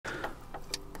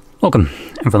Welcome.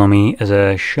 In front of me is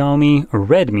a Xiaomi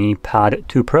REDMI Pad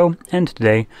 2 Pro, and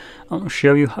today I'll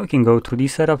show you how you can go through the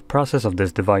setup process of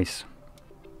this device.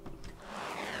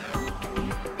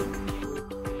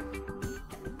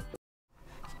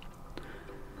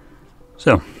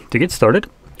 So, to get started,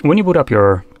 when you boot up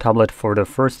your tablet for the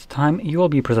first time, you will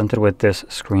be presented with this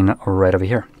screen right over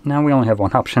here. Now we only have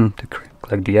one option to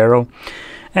click the arrow,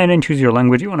 and then choose your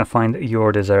language. You want to find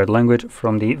your desired language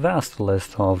from the vast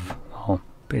list of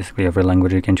basically every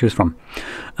language you can choose from.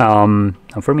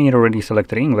 For me, it already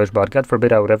selected English, but God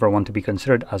forbid I would ever want to be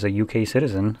considered as a UK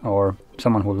citizen or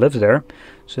someone who lives there.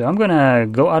 So I'm gonna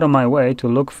go out of my way to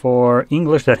look for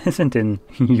English that isn't in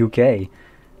UK.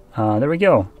 There we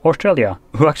go. Australia.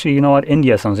 Well, actually, you know what?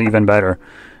 India sounds even better.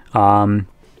 At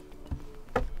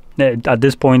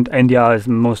this point, India is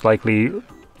most likely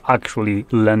actually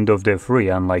land of the free,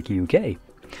 unlike UK.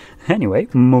 Anyway,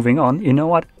 moving on. You know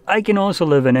what? I can also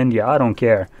live in India. I don't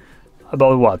care.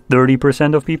 About what,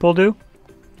 30% of people do?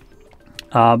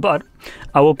 But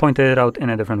I will point it out in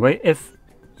a different way. If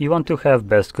you want to have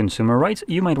best consumer rights,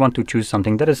 you might want to choose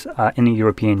something that is in the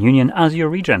European Union as your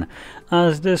region,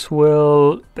 as this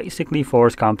will basically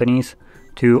force companies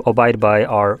to abide by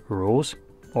our rules,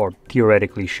 or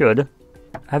theoretically should.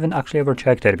 I haven't actually ever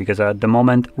checked it because at the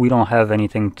moment we don't have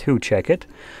anything to check it.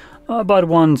 But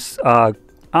once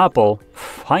Apple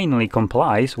finally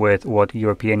complies with what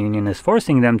European Union is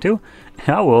forcing them to,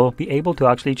 I will be able to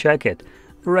actually check it.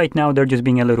 Right now they're just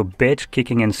being a little bitch,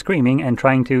 kicking and screaming and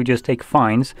trying to just take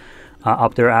fines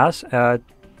up their ass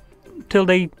till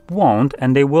they won't,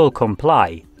 and they will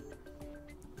comply.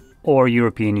 Or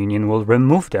European Union will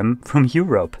remove them from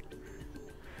Europe.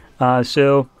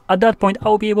 So at that point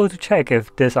I'll be able to check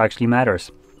if this actually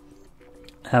matters.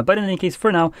 But in any case,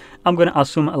 for now, I'm going to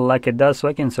assume like it does, so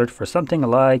I can search for something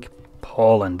like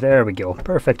Poland. There we go.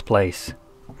 Perfect place.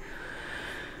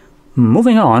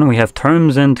 Moving on, we have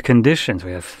terms and conditions.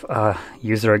 We have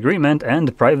user agreement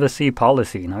and privacy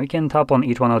policy. Now you can tap on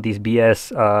each one of these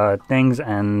BS things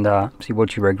and see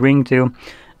what you're agreeing to.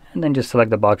 And then just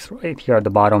select the box right here at the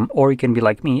bottom. Or you can be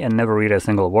like me and never read a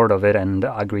single word of it and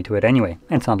agree to it anyway.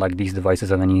 It's not like these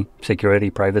devices have any security,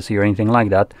 privacy, or anything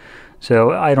like that.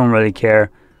 So I don't really care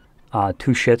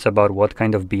two shits about what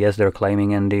kind of BS they're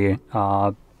claiming in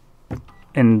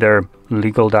their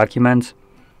legal documents.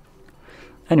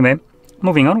 Anyway,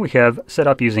 moving on, we have set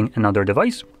up using another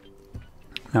device.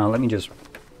 Now let me just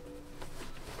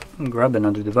grab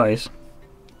another device.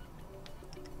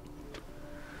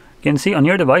 You can see on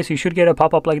your device you should get a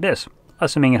pop-up like this,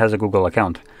 assuming it has a Google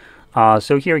account.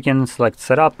 So here you can select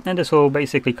setup, and this will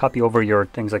basically copy over your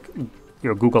things like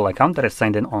your Google account that is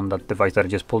signed in on that device that I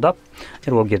just pulled up.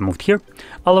 It will get moved here,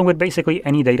 along with basically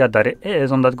any data that it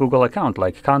is on that Google account,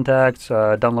 like contacts,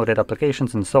 downloaded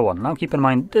applications, and so on. Now keep in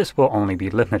mind, this will only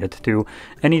be limited to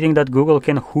anything that Google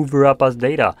can hoover up as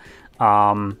data.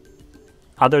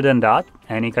 Other than that,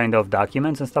 any kind of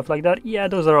documents and stuff like that, yeah,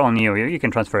 those are on you. You can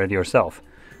transfer it yourself.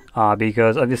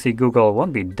 Because obviously Google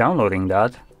won't be downloading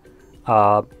that.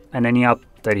 And any app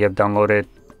that you have downloaded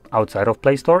outside of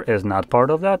Play Store is not part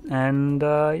of that, and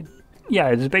yeah,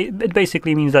 it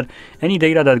basically means that any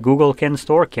data that Google can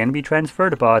store can be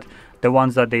transferred, but the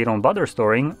ones that they don't bother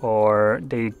storing, or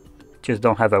they just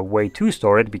don't have a way to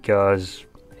store it because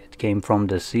it came from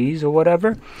the seas or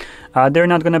whatever, they're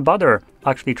not going to bother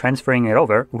actually transferring it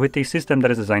over with a system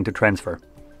that is designed to transfer.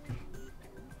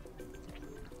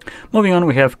 Moving on,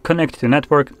 we have connect to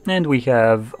network, and we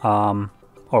have all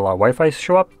our Wi-Fi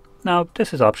show up. Now,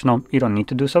 this is optional. You don't need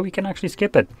to do so. You can actually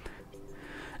skip it.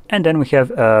 And then we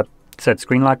have set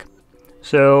screen lock.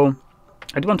 So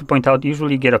I do want to point out,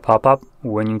 usually you get a pop-up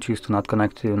when you choose to not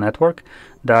connect to network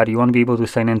that you won't be able to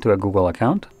sign into a Google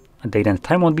account. A date and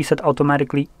time won't be set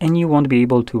automatically, and you won't be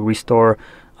able to restore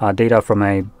data from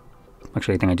a...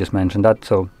 Actually, I think I just mentioned that.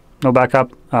 So no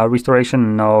backup,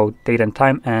 restoration, no date and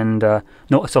time, and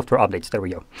no software updates. There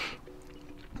we go.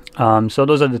 So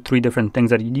those are the three different things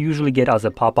that you usually get as a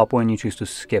pop-up when you choose to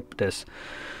skip this.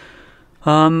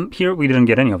 Here we didn't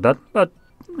get any of that, but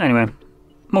anyway,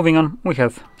 moving on, we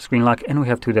have screen lock, and we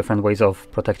have two different ways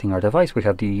of protecting our device. We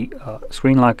have the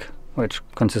screen lock, which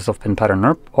consists of PIN pattern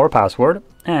or password,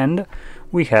 and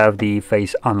we have the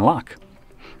face unlock.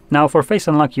 Now for face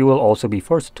unlock, you will also be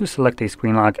forced to select a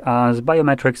screen lock, as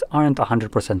biometrics aren't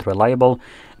 100% reliable.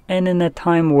 And in a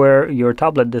time where your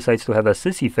tablet decides to have a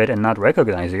sissy fit and not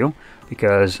recognize you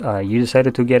because you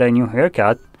decided to get a new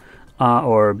haircut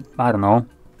or, I don't know,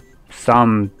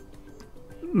 some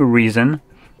reason,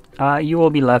 you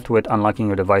will be left with unlocking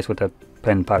your device with a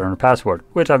PIN pattern or password,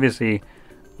 which obviously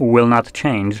will not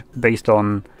change based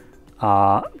on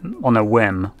a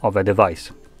whim of a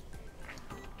device.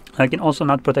 I can also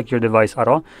not protect your device at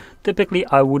all. Typically,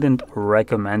 I wouldn't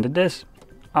recommend this,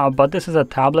 but this is a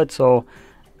tablet, so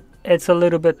it's a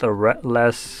little bit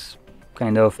less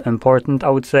kind of important, I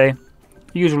would say.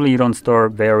 Usually you don't store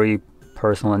very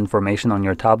personal information on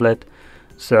your tablet,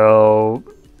 so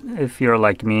if you're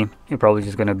like me, you're probably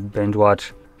just gonna binge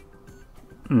watch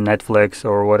Netflix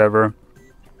or whatever,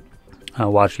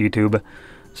 watch YouTube.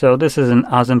 So this isn't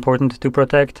as important to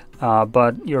protect,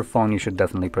 but your phone you should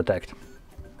definitely protect.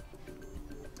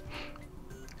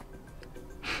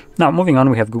 Now moving on,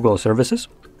 we have Google services.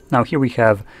 Now here we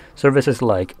have services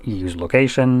like use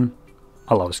location,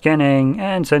 allow scanning,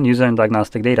 and send user and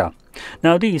diagnostic data.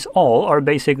 Now these all are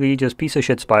basically just piece of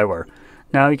shit spyware.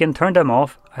 Now you can turn them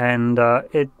off and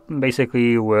it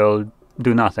basically will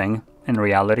do nothing in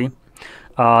reality.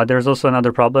 There's also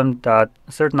another problem that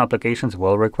certain applications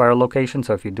will require location,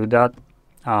 so if you do that,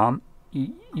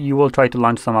 you will try to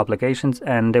launch some applications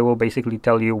and they will basically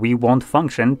tell you we won't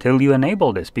function till you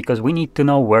enable this because we need to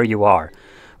know where you are.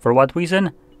 For what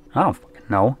reason? I don't fucking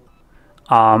know.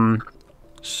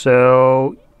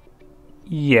 So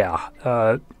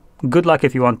yeah, good luck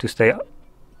if you want to stay,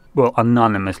 well,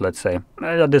 anonymous, let's say.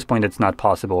 At this point it's not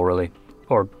possible really,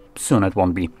 or soon it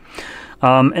won't be.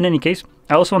 In any case,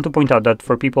 I also want to point out that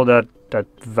for people that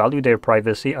value their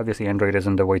privacy, obviously Android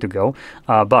isn't the way to go,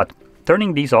 but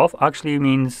turning these off actually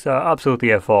means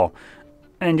absolutely F all.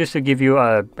 And just to give you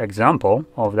an example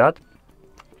of that,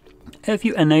 if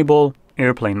you enable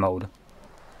airplane mode,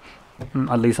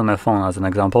 at least on my phone as an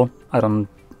example,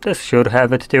 this should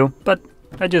have it too, but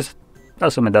I just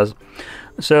assume it does.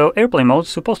 So airplane mode is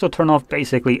supposed to turn off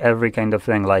basically every kind of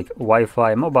thing like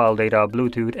Wi-Fi, mobile data,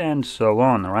 Bluetooth, and so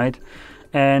on, right?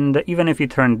 And even if you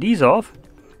turn these off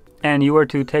and you were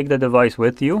to take the device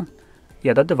with you,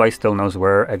 yeah, that device still knows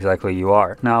where exactly you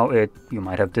are. Now, you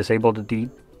might have disabled the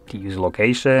use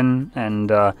location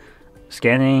and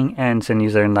scanning and send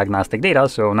user and diagnostic data.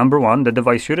 So number one, the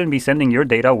device shouldn't be sending your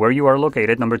data where you are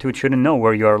located. Number two, it shouldn't know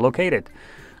where you are located.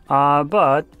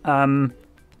 But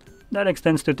that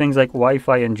extends to things like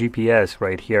Wi-Fi and GPS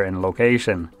right here in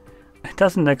location. It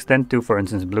doesn't extend to, for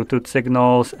instance, Bluetooth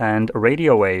signals and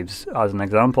radio waves, as an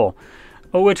example.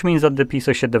 Which means that the piece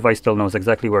of shit device still knows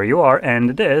exactly where you are,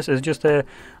 and this is just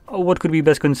what could be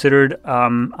best considered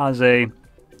as a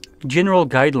general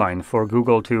guideline for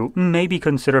Google to maybe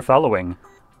consider following.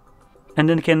 And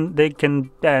then they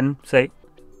can then say,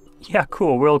 yeah,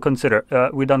 cool, we're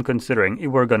done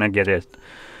considering, we're gonna get it.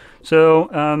 So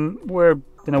we're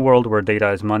in a world where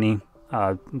data is money.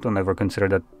 Don't ever consider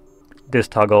that this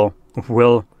toggle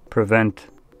will prevent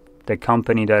the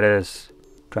company that is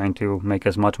trying to make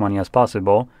as much money as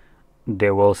possible.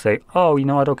 They will say, oh, you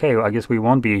know what, okay, I guess we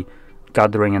won't be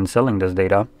gathering and selling this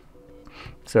data.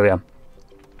 So yeah,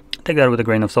 take that with a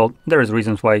grain of salt. There is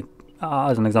reasons why,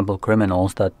 as an example,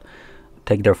 criminals that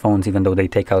take their phones even though they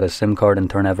take out a SIM card and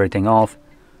turn everything off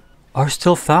are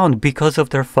still found because of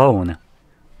their phone.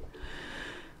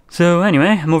 So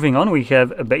anyway, moving on, we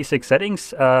have basic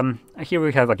settings. Here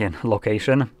we have, again,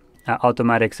 location.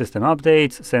 Automatic system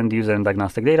updates, send user and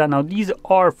diagnostic data. Now these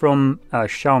are from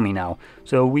Xiaomi now.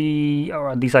 So or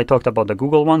at least I talked about the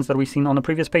Google ones that we've seen on the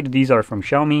previous page. These are from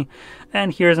Xiaomi.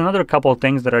 And here's another couple of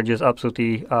things that are just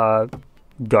absolutely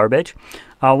garbage.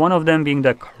 One of them being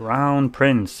the crown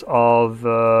prince of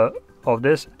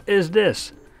this is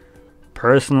this.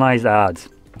 Personalized ads.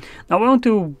 Now I want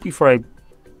to, before I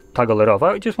toggle it off,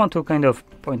 I just want to kind of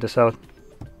point this out.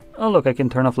 Oh look, I can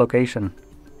turn off location.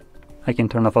 I can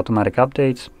turn off automatic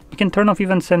updates. You can turn off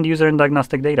even send user and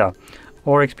diagnostic data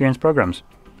or experience programs.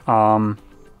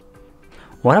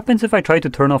 What happens if I try to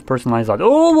turn off personalized ads?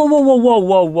 Oh,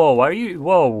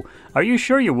 whoa. Are you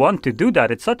sure you want to do that?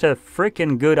 It's such a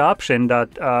freaking good option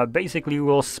that basically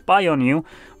will spy on you,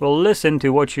 will listen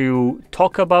to what you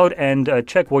talk about and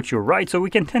check what you write, so we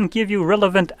can then give you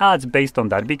relevant ads based on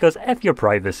that, because F your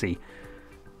privacy.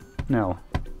 No.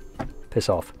 Piss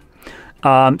off.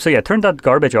 So yeah, turn that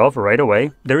garbage off right away.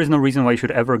 There is no reason why you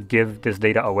should ever give this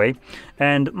data away.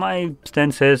 And my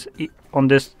stance is on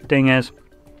this thing is,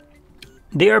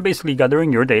 they are basically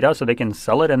gathering your data so they can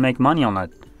sell it and make money on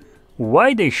it.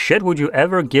 Why the shit would you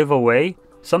ever give away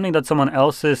something that someone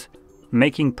else is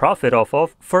making profit off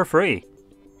of for free?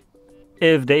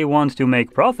 If they want to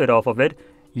make profit off of it,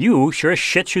 you sure as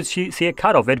shit should see a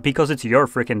cut of it because it's your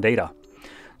freaking data.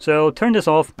 So turn this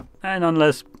off, and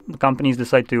unless companies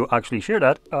decide to actually share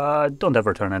that, don't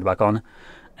ever turn it back on.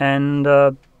 And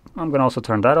I'm gonna also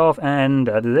turn that off, and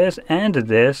this, and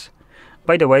this.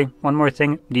 By the way, one more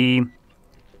thing, the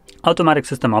automatic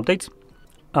system updates.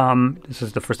 This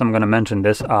is the first time I'm gonna mention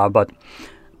this, but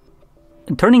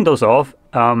turning those off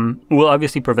will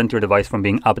obviously prevent your device from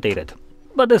being updated.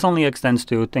 But this only extends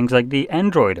to things like the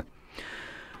Android.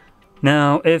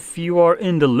 Now, if you are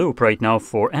in the loop right now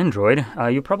for Android,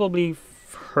 you probably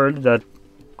heard that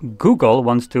Google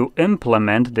wants to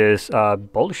implement this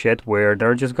bullshit where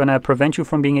they're just gonna prevent you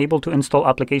from being able to install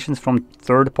applications from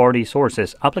third-party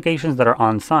sources, applications that are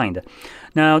unsigned.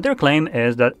 Now, their claim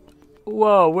is that,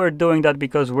 whoa, we're doing that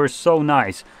because we're so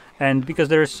nice, and because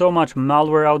there's so much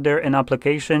malware out there in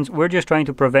applications, we're just trying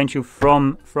to prevent you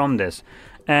from this.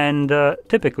 And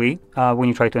typically, when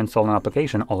you try to install an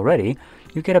application already,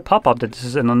 you get a pop-up that this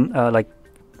is like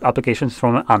applications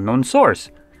from an unknown source.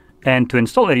 And to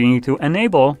install it, you need to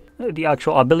enable the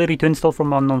actual ability to install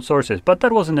from unknown sources. But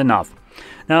that wasn't enough.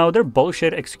 Now, they're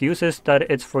bullshit excuses that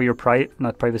it's for your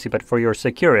not privacy, but for your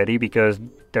security because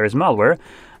there is malware.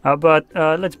 But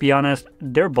let's be honest,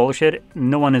 they're bullshit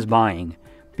no one is buying.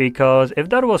 Because if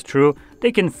that was true,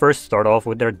 they can first start off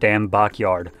with their damn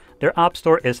backyard. Their app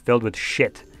store is filled with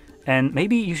shit. And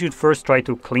maybe you should first try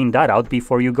to clean that out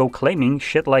before you go claiming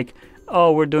shit like,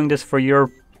 oh, we're doing this for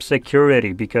your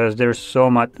security because there's so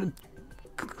much.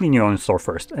 Clean your own store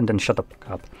first and then shut the fuck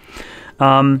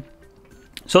up.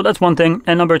 So that's one thing.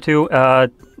 And number two,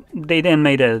 they then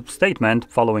made a statement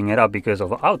following it up because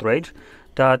of outrage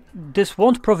that this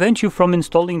won't prevent you from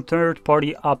installing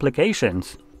third-party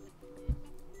applications.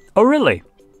 Oh really?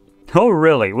 Oh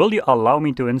really? Will you allow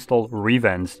me to install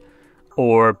Revans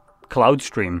or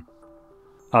CloudStream?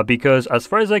 Because as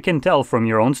far as I can tell from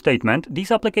your own statement,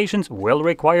 these applications will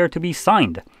require to be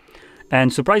signed.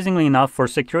 And surprisingly enough, for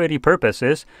security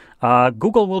purposes,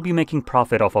 Google will be making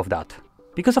profit off of that.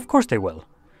 Because of course they will.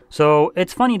 So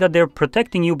it's funny that they're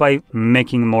protecting you by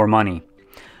making more money.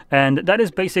 And that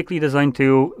is basically designed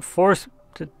to force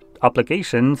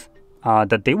applications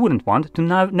that they wouldn't want to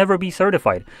never be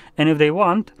certified. And if they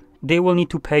want, they will need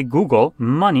to pay Google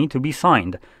money to be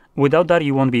signed. Without that,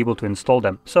 you won't be able to install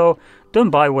them. So don't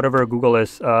buy whatever Google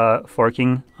is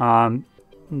forking,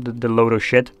 the load of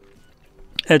shit.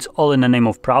 It's all in the name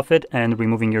of profit and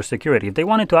removing your security. If they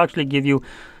wanted to actually give you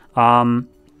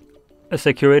a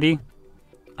security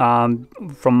from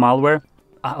malware,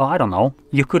 I don't know.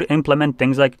 You could implement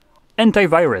things like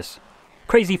antivirus.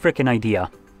 Crazy freaking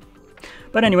idea.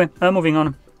 But anyway, moving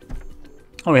on.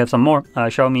 Oh, we have some more.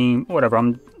 Xiaomi, whatever.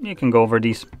 You can go over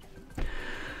these.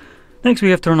 Next,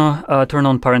 we have turn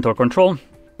on parental control.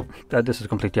 This is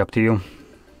completely up to you.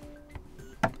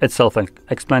 It's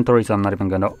self-explanatory, so I'm not even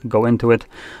going to go into it.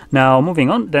 Now, moving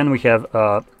on, then we have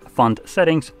font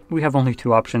settings. We have only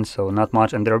two options, so not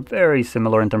much, and they're very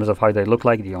similar in terms of how they look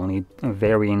like. They only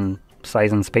vary in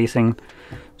size and spacing.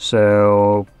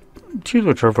 So choose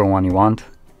whichever one you want.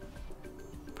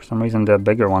 For some reason, the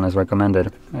bigger one is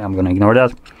recommended. I'm going to ignore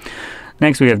that.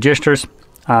 Next, we have gestures.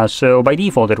 So by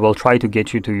default, it will try to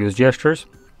get you to use gestures.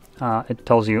 It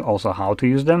tells you also how to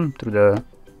use them through the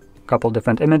couple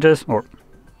different images or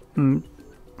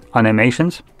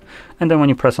animations. And then when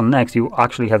you press on next, you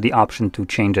actually have the option to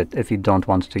change it if you don't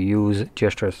want to use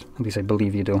gestures. At least I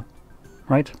believe you do,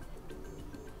 right?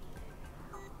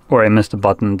 Or I missed a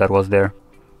button that was there.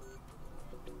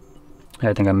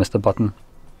 I think I missed a button.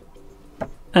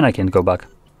 And I can't go back.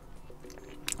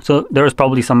 So there is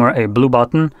probably somewhere a blue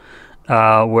button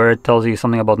where it tells you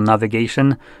something about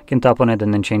navigation. You can tap on it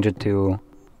and then change it to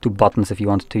buttons if you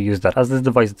want to use that. As this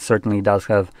device certainly does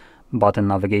have button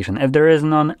navigation. If there is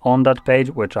none on that page,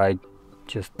 which I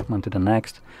just went to the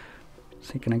next.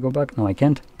 See, can I go back? No, I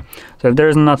can't. So if there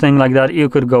is nothing like that, you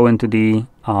could go into the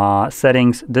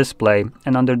settings, display,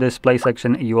 and under display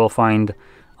section, you will find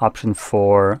option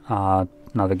for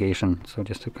navigation. So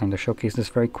just to kind of showcase this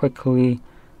very quickly,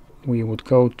 we would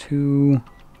go to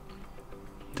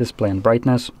display and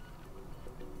brightness.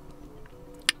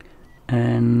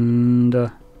 And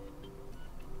oh,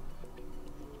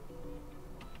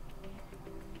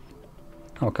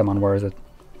 come on, where is it?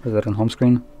 Is it on home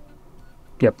screen?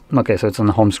 Yep, okay, so it's on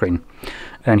the home screen.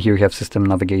 And here you have system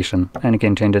navigation, and you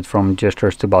can change it from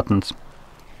gestures to buttons.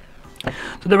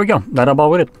 So there we go, that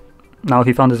about it. Now if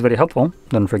you found this very helpful,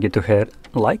 don't forget to hit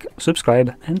like,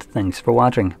 subscribe, and thanks for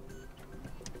watching.